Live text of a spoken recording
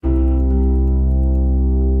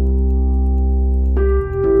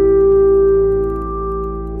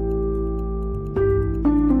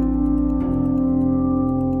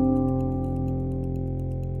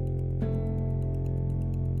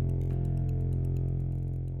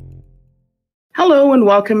Hello and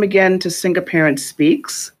welcome again to Single Parent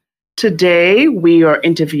Speaks. Today we are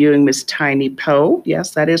interviewing Miss Tiny Powe.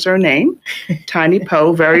 Yes, that is her name. Tiny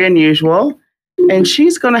Powe, very unusual. And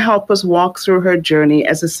she's going to help us walk through her journey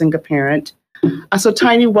as a single parent. So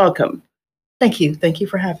Tiny, welcome. Thank you. Thank you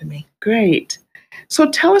for having me. Great. So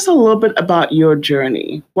tell us a little bit about your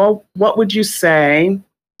journey. Well, what would you say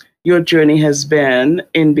your journey has been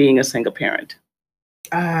in being a single parent?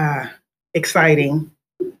 Exciting.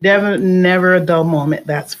 Never a dull moment,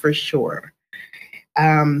 that's for sure.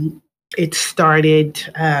 It started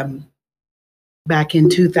back in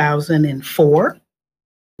 2004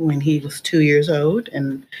 when he was 2 years old,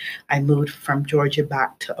 and I moved from Georgia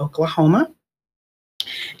back to Oklahoma.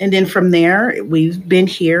 And then from there, we've been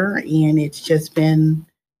here, and it's just been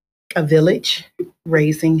a village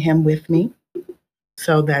raising him with me.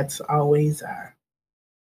 So that's always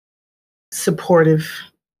supportive,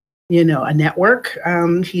 a network.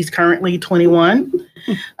 He's currently 21.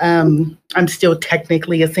 I'm still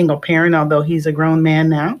technically a single parent, although he's a grown man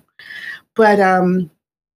now. But I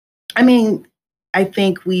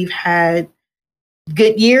think we've had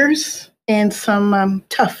good years and some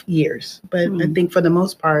tough years. But I think for the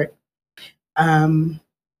most part,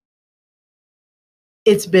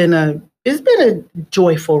 it's been a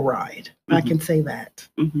joyful ride. I can say that.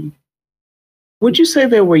 Would you say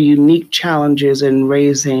there were unique challenges in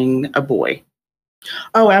raising a boy?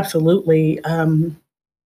 Oh, absolutely.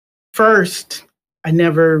 First, I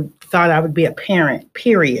never thought I would be a parent,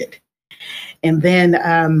 period. And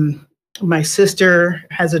then my sister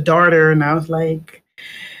has a daughter, and I was like,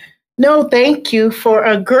 no, thank you for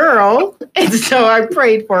a girl. And so I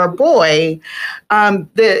prayed for a boy.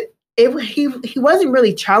 He wasn't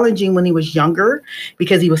really challenging when he was younger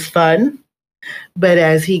because he was fun. But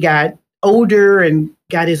as he got older and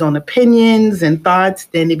got his own opinions and thoughts,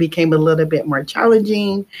 then it became a little bit more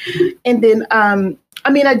challenging. And then,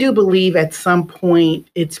 I do believe at some point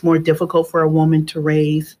it's more difficult for a woman to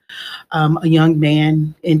raise a young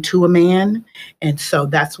man into a man. And so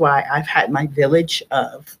that's why I've had my village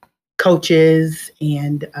of coaches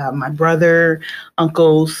and my brother,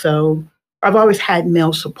 uncles. So I've always had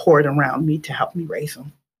male support around me to help me raise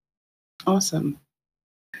them. Awesome.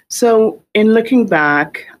 So in looking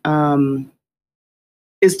back,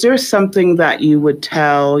 is there something that you would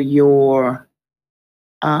tell your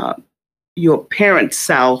parent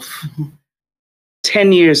self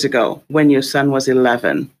 10 years ago when your son was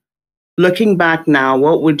 11? Looking back now,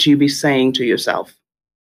 what would you be saying to yourself?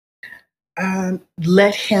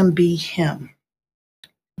 Let him be him.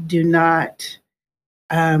 Do not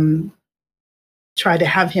try to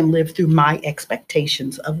have him live through my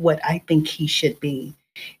expectations of what I think he should be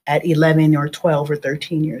at 11 or 12 or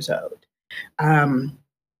 13 years old.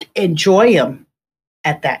 Enjoy them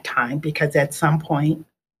at that time, because at some point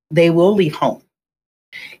they will leave home,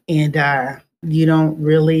 and you don't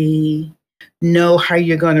really know how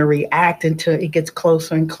you're going to react until it gets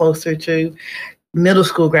closer and closer to middle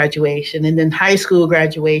school graduation and then high school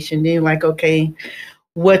graduation. Then you're like, okay,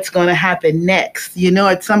 what's going to happen next?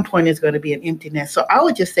 At some point it's going to be an emptiness. So I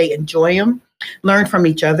would just say enjoy them, learn from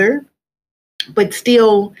each other, but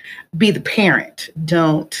still be the parent.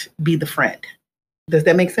 Don't be the friend. Does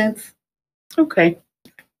that make sense? Okay.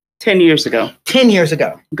 10 years ago. 10 years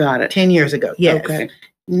ago. Got it. 10 years ago. Yes. Okay.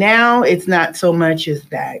 Now it's not so much as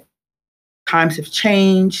that. Times have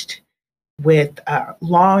changed with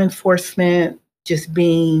law enforcement, just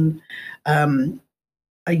being a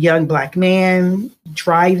young Black man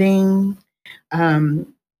driving.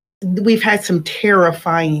 We've had some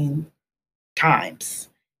terrifying times.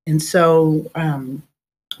 And so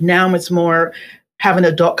now it's more having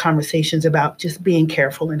adult conversations about just being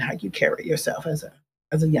careful in how you carry yourself as a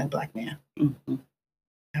young Black man.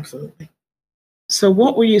 Absolutely. So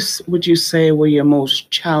what would you say were your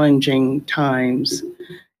most challenging times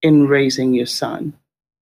in raising your son?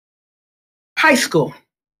 High school.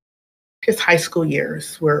 His high school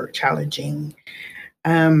years were challenging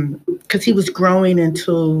because he was growing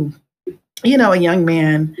into, a young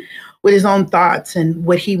man with his own thoughts and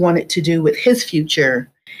what he wanted to do with his future,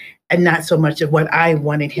 and not so much of what I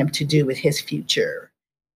wanted him to do with his future.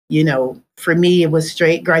 For me, it was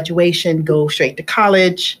straight graduation, go straight to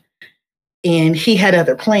college, and he had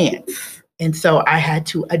other plans. And so I had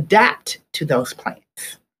to adapt to those plans.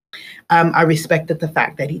 I respected the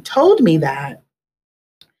fact that he told me that,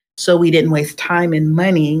 so we didn't waste time and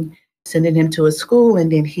money sending him to a school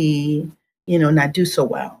and then he, not do so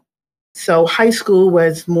well. So high school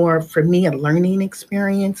was more for me a learning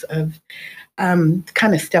experience of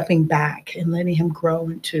kind of stepping back and letting him grow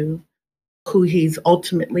into who he's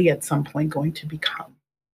ultimately at some point going to become.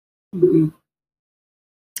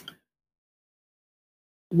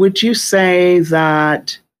 would you say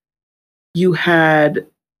that you had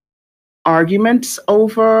arguments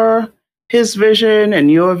over his vision and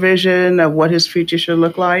your vision of what his future should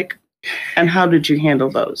look like? And how did you handle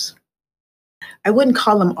those? I wouldn't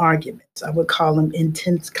call them arguments. I would call them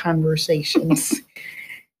intense conversations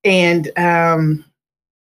and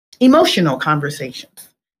emotional conversations.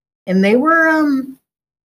 And they were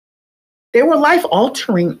life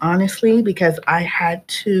altering, honestly, because I had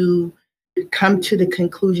to come to the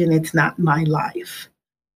conclusion it's not my life,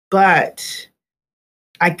 but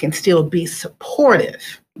I can still be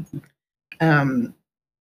supportive.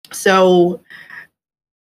 So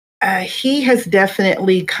he has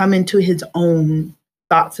definitely come into his own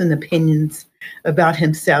thoughts and opinions about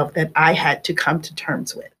himself that I had to come to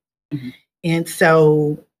terms with. Mm-hmm. And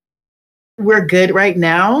so we're good right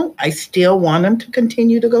now. I still want him to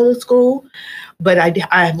continue to go to school, but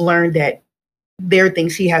I've learned that there are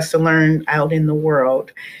things he has to learn out in the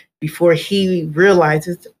world before he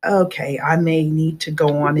realizes, okay, I may need to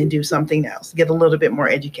go on and do something else, get a little bit more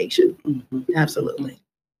education. Mm-hmm. Absolutely.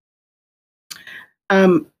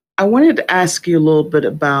 I wanted to ask you a little bit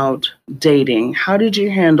about dating. How did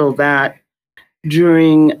you handle that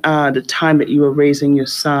during the time that you were raising your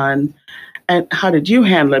son? And how did you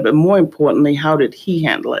handle it? But more importantly, how did he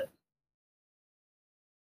handle it?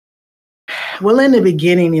 Well, in the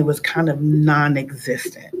beginning, it was kind of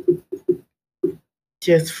non-existent,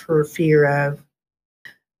 just for fear of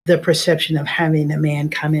the perception of having a man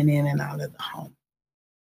coming in and out of the home.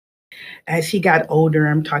 As he got older,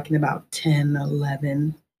 I'm talking about 10,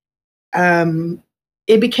 11,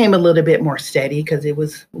 it became a little bit more steady because it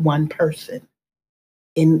was one person.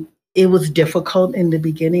 And it was difficult in the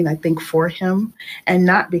beginning, I think, for him, and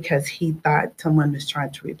not because he thought someone was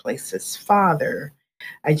trying to replace his father.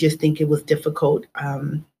 I just think it was difficult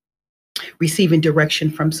receiving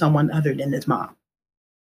direction from someone other than his mom.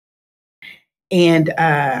 And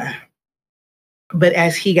but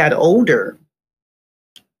as he got older,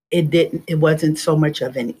 it wasn't so much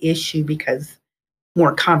of an issue because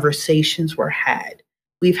more conversations were had.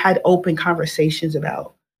 We've had open conversations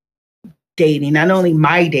about dating, not only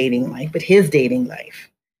my dating life, but his dating life.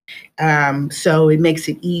 So it makes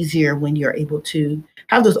it easier when you're able to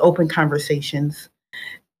have those open conversations.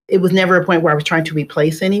 It was never a point where I was trying to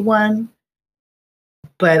replace anyone,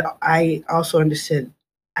 but I also understood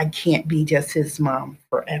I can't be just his mom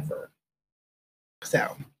forever.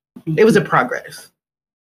 So it was a progress.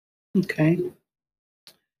 Okay.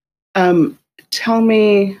 Tell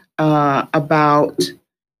me about,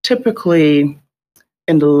 typically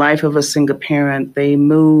in the life of a single parent, they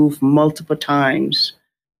move multiple times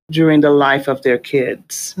during the life of their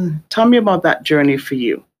kids. Tell me about that journey for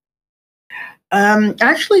you.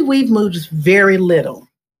 Actually, we've moved very little.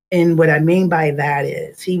 And what I mean by that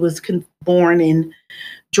is he was born in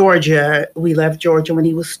Georgia. We left Georgia when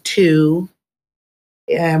he was 2.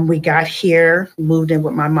 And we got here, moved in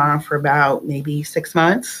with my mom for about maybe 6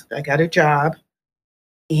 months. I got a job.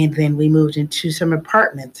 And then we moved into some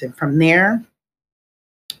apartments. And from there,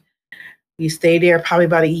 we stayed there probably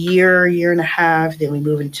about a year and a half. Then we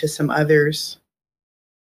moved into some others.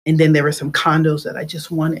 And then there were some condos that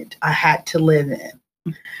I had to live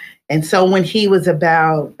in. And so when he was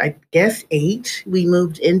about, I guess, 8, we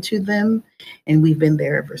moved into them. And we've been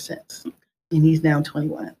there ever since. And he's now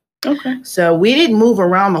 21. Okay. So we didn't move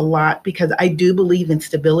around a lot because I do believe in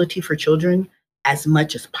stability for children as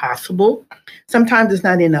much as possible. Sometimes it's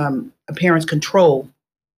not in a parent's control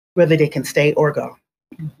whether they can stay or go.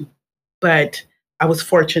 Mm-hmm. But I was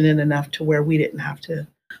fortunate enough to where we didn't have to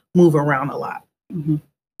move around a lot. Mm-hmm.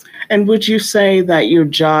 And would you say that your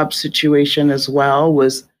job situation as well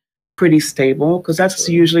was pretty stable? Because that's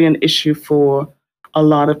usually an issue for a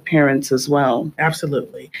lot of parents as well.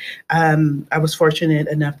 Absolutely. I was fortunate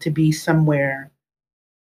enough to be somewhere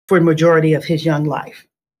for the majority of his young life.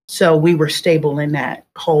 So we were stable in that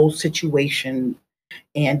whole situation.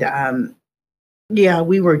 And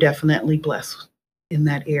we were definitely blessed in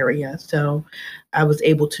that area. So I was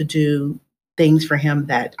able to do things for him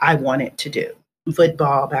that I wanted to do.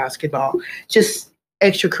 Football, basketball, just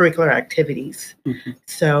extracurricular activities. Mm-hmm.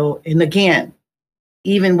 So, and again,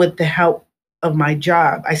 even with the help of my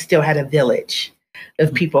job, I still had a village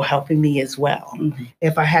of people helping me as well. Mm-hmm.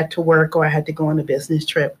 If I had to work or I had to go on a business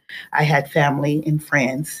trip, I had family and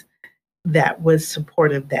friends that was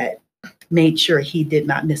supportive, that made sure he did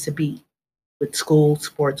not miss a beat with school,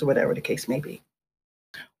 sports, or whatever the case may be.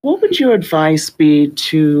 What would your advice be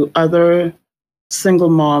to other single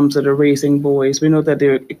moms that are raising boys? We know that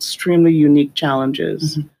there are extremely unique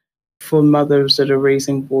challenges for mothers that are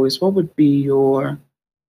raising boys. What would be your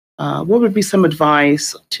what would be some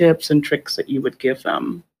advice, tips, and tricks that you would give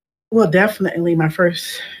them? Well, definitely my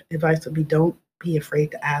first advice would be don't be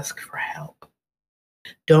afraid to ask for help.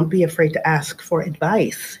 Don't be afraid to ask for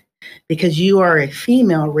advice because you are a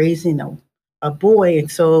female raising a boy. And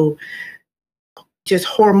so just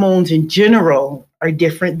hormones in general are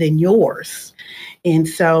different than yours. And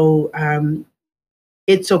so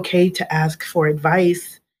it's okay to ask for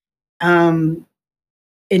advice. And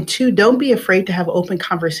two, don't be afraid to have open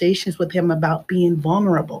conversations with him about being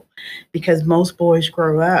vulnerable because most boys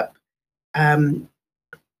grow up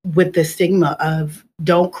with the stigma of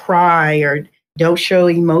don't cry or don't show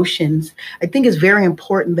emotions. I think it's very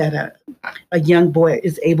important that a young boy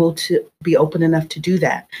is able to be open enough to do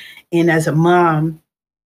that. And as a mom,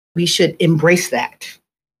 we should embrace that.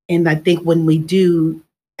 And I think when we do,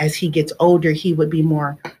 as he gets older, he would be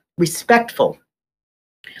more respectful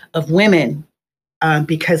of women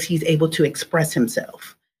because he's able to express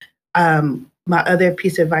himself. My other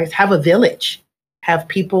piece of advice, have a village. Have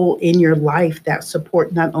people in your life that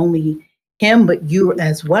support not only him, but you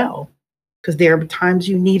as well. Because there are times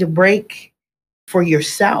you need a break for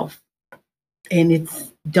yourself. And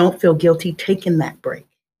don't feel guilty taking that break.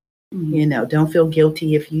 You know, don't feel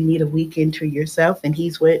guilty if you need a weekend to yourself and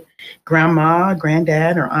he's with grandma,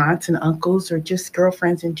 granddad, or aunts and uncles, or just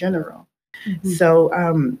girlfriends in general. So,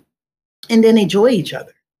 and then enjoy each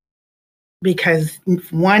other. Because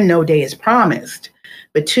one, no day is promised,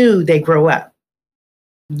 but two, they grow up.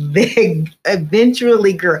 They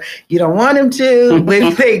eventually grow. You don't want them to,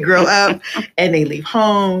 but they grow up and they leave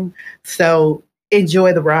home. So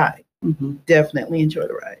enjoy the ride. Definitely enjoy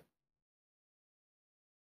the ride.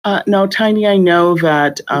 Now, Tiny, I know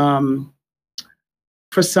that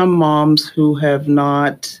for some moms who have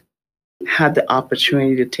not had the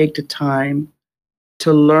opportunity to take the time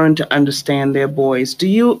to learn to understand their boys, do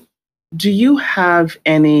you have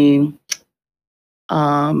any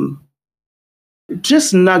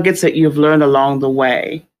just nuggets that you've learned along the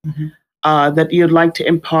way that you'd like to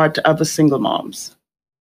impart to other single moms?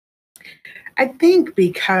 I think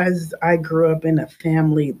because I grew up in a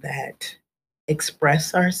family that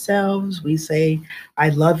express ourselves, we say, I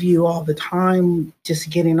love you all the time, just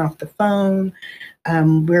getting off the phone.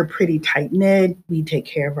 We're pretty tight knit. We take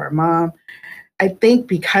care of our mom. I think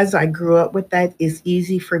because I grew up with that, it's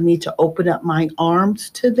easy for me to open up my arms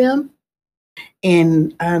to them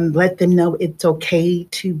and let them know it's okay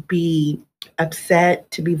to be upset,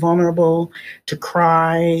 to be vulnerable, to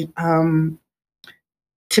cry,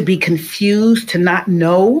 to be confused, to not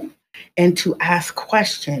know, and to ask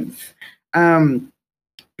questions.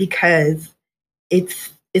 Because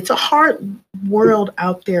it's a hard world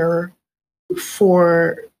out there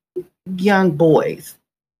for young boys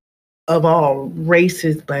of all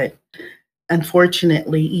races, but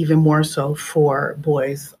unfortunately, even more so for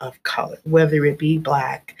boys of color, whether it be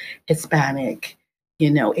Black, Hispanic,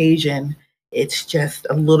 Asian, it's just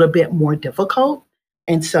a little bit more difficult.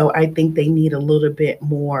 And so I think they need a little bit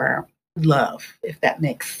more love, if that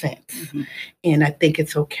makes sense. And I think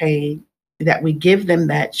it's okay that we give them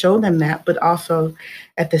that, show them that, but also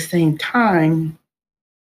at the same time,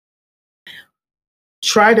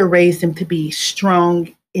 try to raise them to be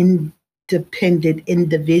strong, independent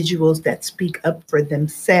individuals that speak up for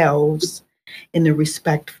themselves in a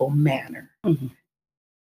respectful manner.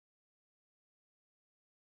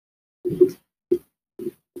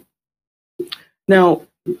 Now,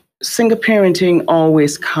 single parenting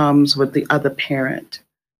always comes with the other parent.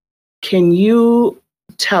 Can you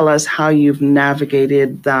tell us how you've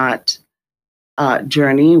navigated that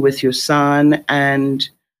journey with your son and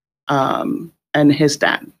his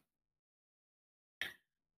dad?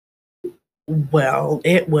 Well,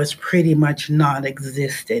 it was pretty much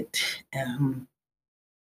non-existent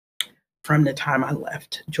from the time I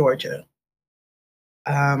left Georgia.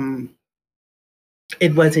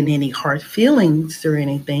 It wasn't any hard feelings or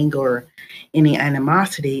anything or any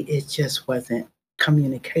animosity. It just wasn't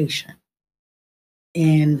communication.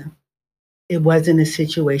 And it wasn't a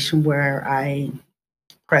situation where I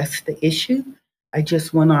pressed the issue. I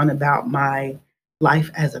just went on about my life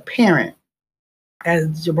as a parent.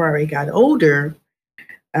 As Jabari got older,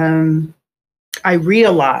 I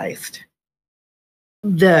realized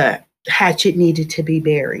the hatchet needed to be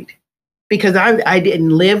buried because I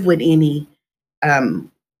didn't live with any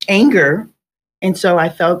anger. And so I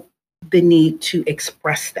felt the need to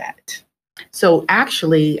express that. So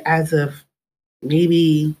actually, as of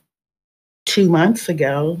maybe 2 months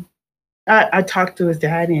ago, I talked to his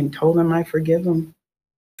dad and told him I forgive him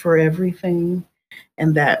for everything.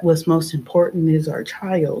 And that what's most important is our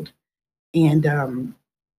child. And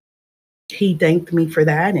he thanked me for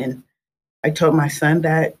that. And I told my son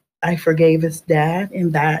that I forgave his dad,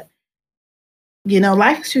 and that,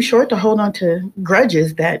 life is too short to hold on to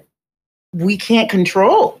grudges that we can't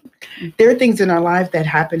control. There are things in our life that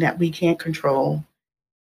happen that we can't control,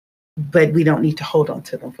 but we don't need to hold on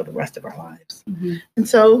to them for the rest of our lives. Mm-hmm. And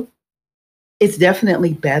so it's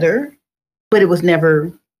definitely better, but it was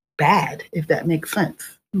never bad, if that makes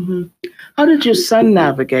sense. Mm-hmm. How did your son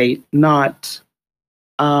navigate not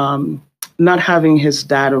having his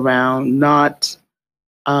dad around, not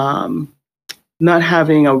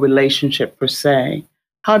having a relationship per se?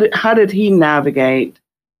 How did he navigate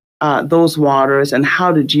those waters, and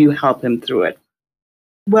how did you help him through it?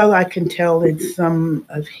 Well, I can tell in some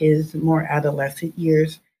of his more adolescent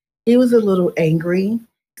years, he was a little angry,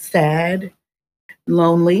 sad,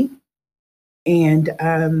 lonely. And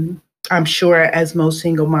I'm sure, as most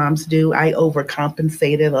single moms do, I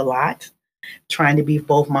overcompensated a lot, trying to be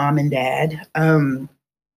both mom and dad.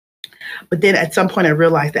 But then at some point, I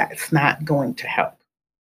realized that it's not going to help.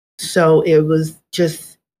 So it was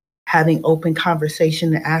just having open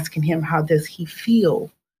conversation and asking him, how does he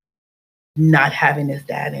feel not having his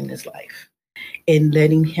dad in his life, and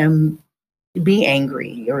letting him be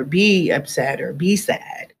angry or be upset or be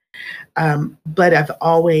sad. But I've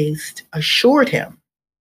always assured him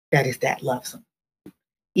that his dad loves him.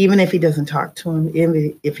 Even if he doesn't talk to him,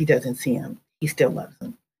 even if he doesn't see him, he still loves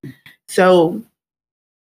him. So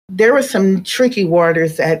there were some tricky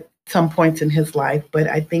waters at some points in his life, but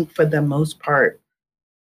I think for the most part,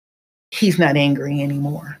 he's not angry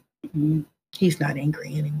anymore. Mm-hmm. He's not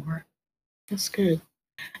angry anymore. That's good.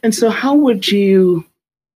 And so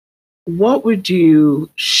what would you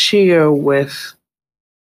share with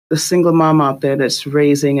the single mom out there that's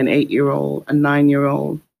raising an 8-year-old, a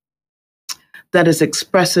 9-year-old, that is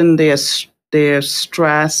expressing their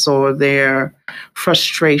stress or their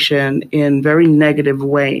frustration in very negative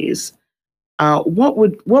ways? What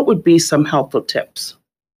would be some helpful tips?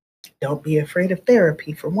 Don't be afraid of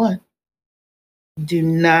therapy, for one. Do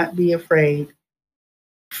not be afraid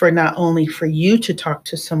for not only for you to talk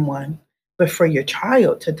to someone, but for your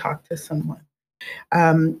child to talk to someone.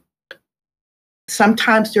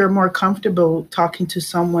 Sometimes they're more comfortable talking to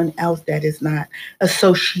someone else that is not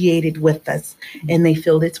associated with us, and they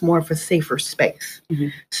feel it's more of a safer space. Mm-hmm.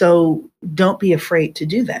 So don't be afraid to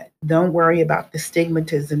do that. Don't worry about the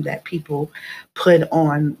stigmatism that people put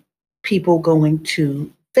on people going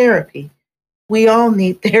to therapy. We all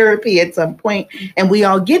need therapy at some point, and we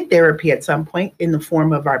all get therapy at some point in the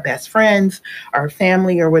form of our best friends, our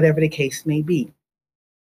family, or whatever the case may be.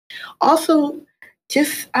 Also,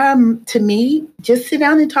 just to me, just sit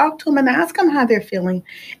down and talk to them and ask them how they're feeling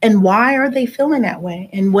and why are they feeling that way,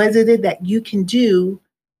 and what is it that you can do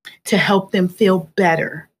to help them feel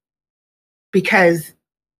better? Because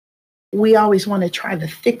we always want to try to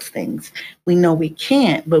fix things. We know we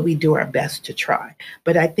can't, but we do our best to try.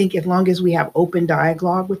 But I think as long as we have open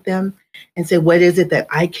dialogue with them and say, what is it that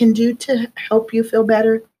I can do to help you feel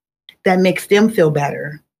better? That makes them feel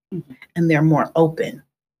better, mm-hmm. and they're more open.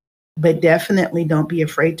 But definitely don't be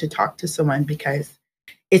afraid to talk to someone, because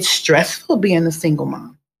it's stressful being a single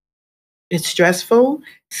mom. It's stressful.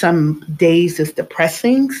 Some days it's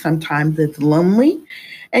depressing. Sometimes it's lonely,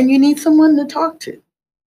 and you need someone to talk to.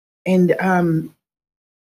 And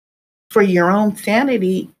for your own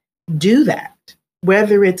sanity, do that.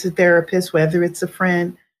 Whether it's a therapist, whether it's a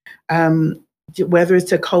friend, whether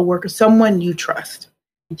it's a coworker, someone you trust.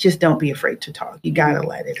 Just don't be afraid to talk. You got to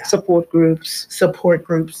let it out. Support groups.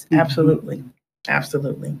 Mm-hmm. Absolutely.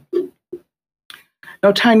 Absolutely.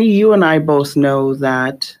 Now, Tiny, you and I both know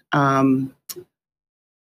that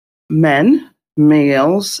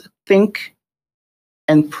males, think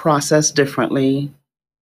and process differently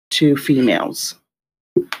to females.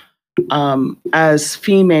 As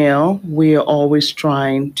female, we are always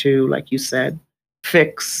trying to, like you said,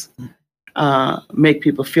 fix, make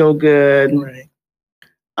people feel good, right.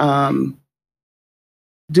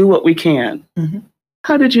 Do what we can. Mm-hmm.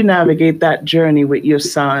 How did you navigate that journey with your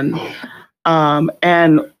son?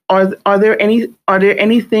 And are there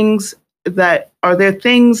things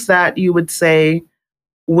that you would say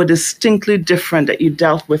were distinctly different that you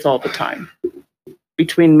dealt with all the time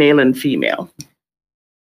between male and female?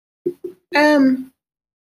 I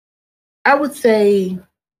would say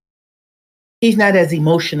he's not as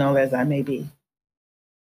emotional as I may be.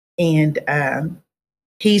 And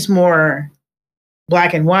he's more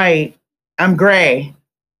black and white. I'm gray,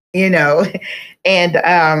 and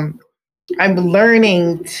I'm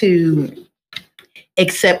learning to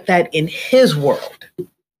accept that in his world.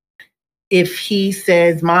 If he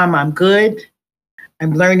says, Mom, I'm good,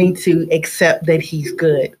 I'm learning to accept that he's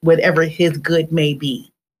good, whatever his good may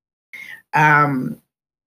be.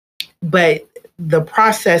 but the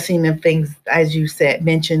processing of things, as you said,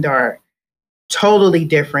 mentioned, are totally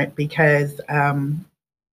different because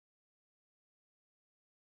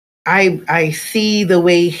I see the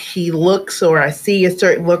way he looks, or I see a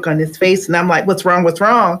certain look on his face, and I'm like, what's wrong? What's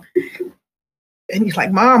wrong? And he's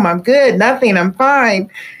like, Mom, I'm good. Nothing. I'm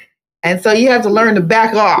fine. And so you have to learn to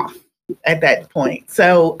back off at that point.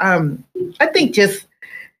 So I think just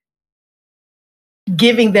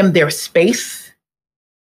giving them their space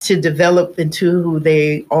to develop into who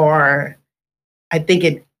they are, I think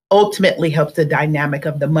it ultimately helps the dynamic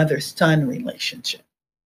of the mother-son relationship.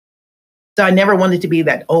 So I never wanted to be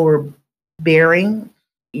that overbearing,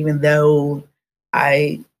 even though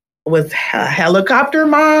I was a helicopter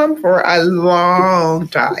mom for a long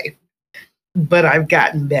time. But I've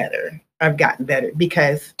gotten better. I've gotten better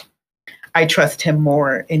because I trust him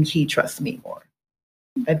more and he trusts me more.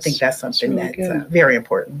 I think that's something that's very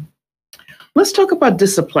important. Let's talk about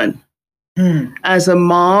discipline. As a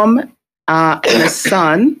mom and a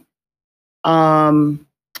son,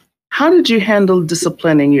 how did you handle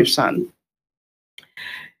disciplining your son?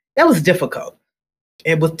 That was difficult.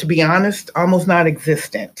 It was, to be honest, almost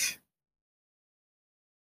non-existent.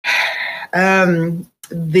 The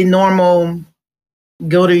normal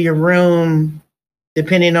go to your room,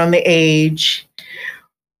 depending on the age,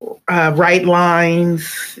 write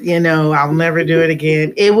lines, I'll never do it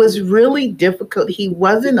again. It was really difficult. He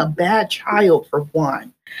wasn't a bad child, for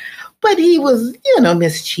one, but he was,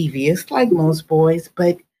 mischievous like most boys.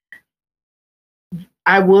 But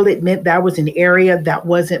I will admit that was an area that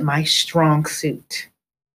wasn't my strong suit.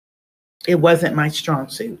 It wasn't my strong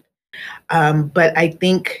suit. But I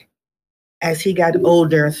think as he got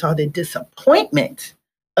older and saw the disappointment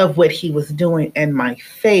of what he was doing in my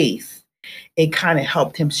face, it kind of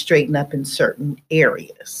helped him straighten up in certain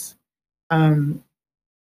areas.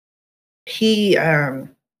 He's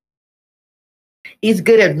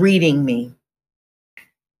good at reading me,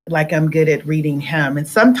 like I'm good at reading him. And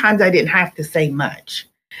sometimes I didn't have to say much,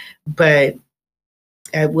 but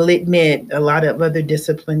I will admit a lot of other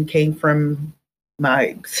discipline came from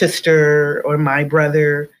my sister or my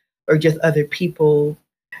brother or just other people,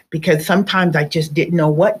 because sometimes I just didn't know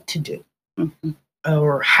what to do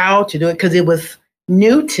or how to do it because it was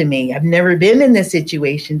new to me. I've never been in this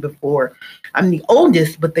situation before. I'm the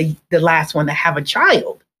oldest, but the last one to have a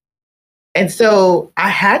child. And so I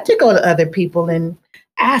had to go to other people and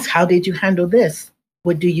ask, how did you handle this?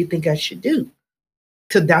 What do you think I should do?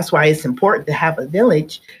 So that's why it's important to have a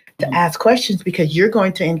village to ask questions, because you're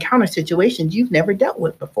going to encounter situations you've never dealt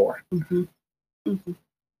with before.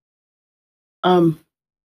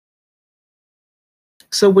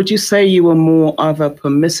 So would you say you were more of a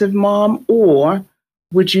permissive mom, or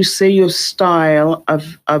would you say your style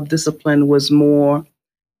of discipline was more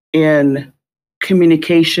in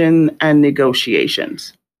communication and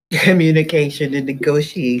negotiations? Communication and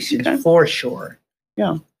negotiations, for sure.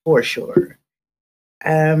 Yeah. For sure.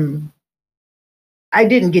 I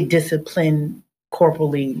didn't get disciplined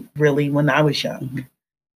corporally really when I was young,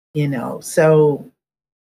 so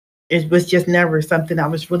it was just never something I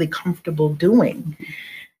was really comfortable doing.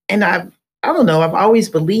 And I don't know, I've always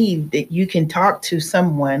believed that you can talk to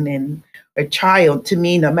someone, and a child, to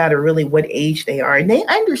me, no matter really what age they are, and they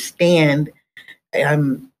understand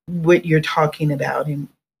what you're talking about, and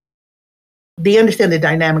they understand the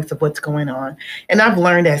dynamics of what's going on. And I've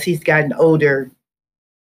learned as he's gotten older,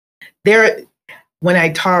 when I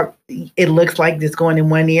talk, it looks like it's going in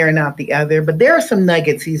one ear and out the other, but there are some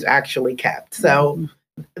nuggets he's actually kept. So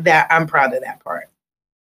that I'm proud of that part.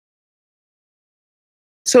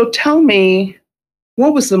 So tell me,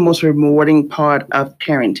 what was the most rewarding part of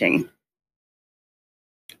parenting?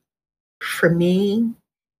 For me,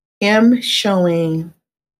 him showing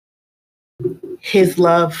his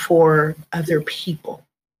love for other people,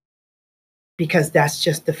 because that's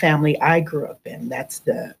just the family I grew up in. That's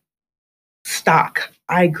the stock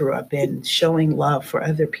I grew up in, showing love for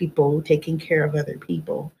other people, taking care of other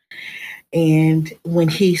people. And when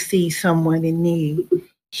he sees someone in need,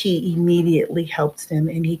 he immediately helps them,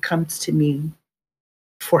 and he comes to me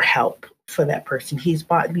for help for that person. He's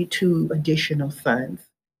bought me 2 additional sons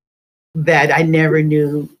that I never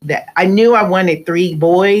knew that. I knew I wanted 3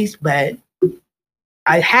 boys, but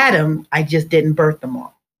I had them, I just didn't birth them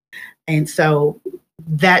all. And so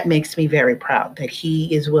that makes me very proud that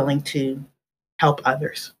he is willing to help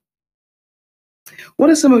others. What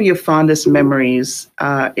are some of your fondest memories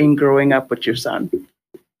in growing up with your son?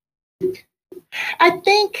 I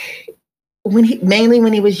think mainly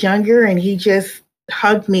when he was younger, and he just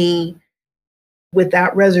hugged me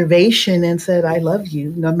without reservation and said, I love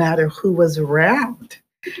you, no matter who was around.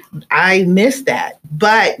 I miss that.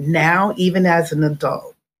 But now, even as an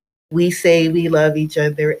adult, we say we love each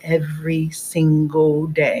other every single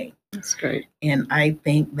day. That's great. And I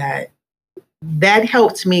think that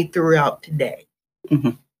helped me throughout the day.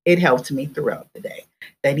 Mm-hmm. It helped me throughout the day.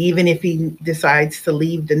 That even if he decides to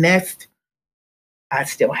leave the nest, I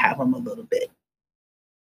still have him a little bit.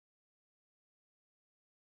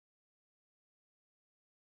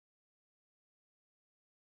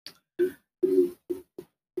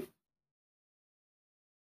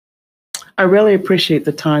 I really appreciate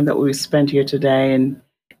the time that we spent here today and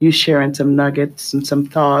you sharing some nuggets and some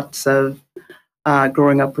thoughts of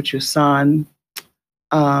growing up with your son.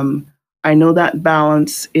 I know that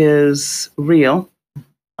balance is real,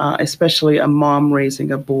 especially a mom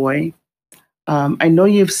raising a boy. I know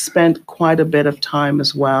you've spent quite a bit of time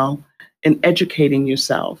as well in educating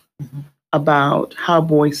yourself about how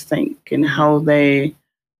boys think and how they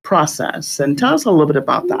process. And tell us a little bit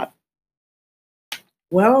about that.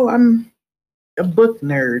 Well, I'm a book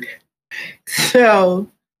nerd. So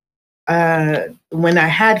when I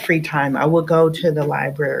had free time, I would go to the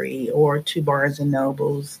library or to Barnes and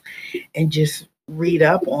Nobles and just read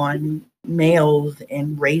up on males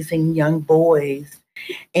and raising young boys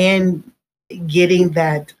and getting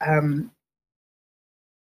that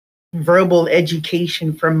verbal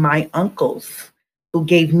education from my uncles who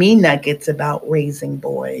gave me nuggets about raising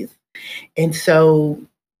boys. And so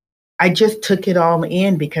I just took it all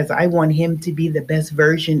in because I want him to be the best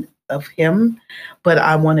version of him, but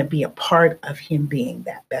I want to be a part of him being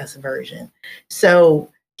that best version. So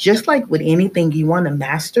just like with anything you want to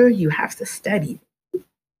master, you have to study.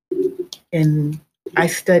 And I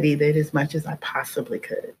studied it as much as I possibly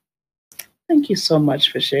could. Thank you so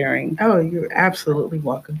much for sharing. Oh, you're absolutely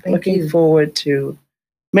welcome. Thank you. Looking forward to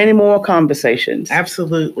many more conversations.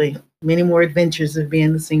 Absolutely. Many more adventures of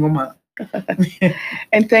being a single mom.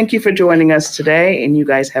 And thank you for joining us today. And you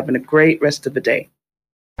guys having a great rest of the day.